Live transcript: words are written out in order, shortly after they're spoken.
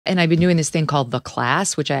And I've been doing this thing called The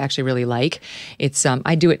Class, which I actually really like. It's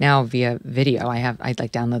I do it now via video. I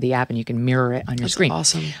like download the app and you can mirror it on your screen.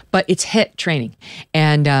 Awesome. But it's HIIT training.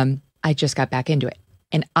 And I just got back into it.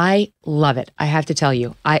 And I love it. I have to tell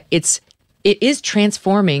you, it is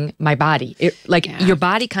transforming my body. Your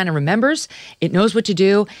body kind of remembers, it knows what to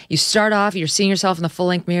do. You start off, you're seeing yourself in the full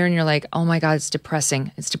length mirror and you're like, oh my God, it's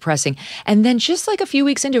depressing. It's depressing. And then just like a few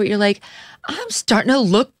weeks into it, you're like, I'm starting to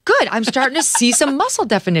look good. I'm starting to see some muscle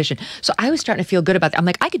definition. So I was starting to feel good about that. I'm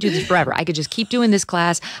like, I could do this forever. I could just keep doing this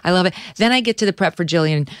class. I love it. Then I get to the prep for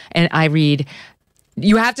Jillian and I read,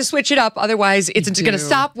 you have to switch it up. Otherwise, it's going to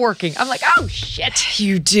stop working. I'm like, oh shit.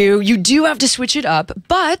 You do have to switch it up,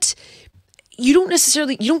 but you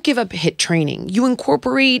don't give up HIIT training. You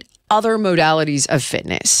incorporate other modalities of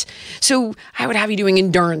fitness. So I would have you doing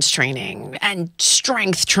endurance training and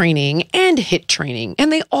strength training and HIIT training,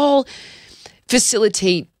 and they all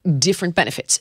facilitate different benefits.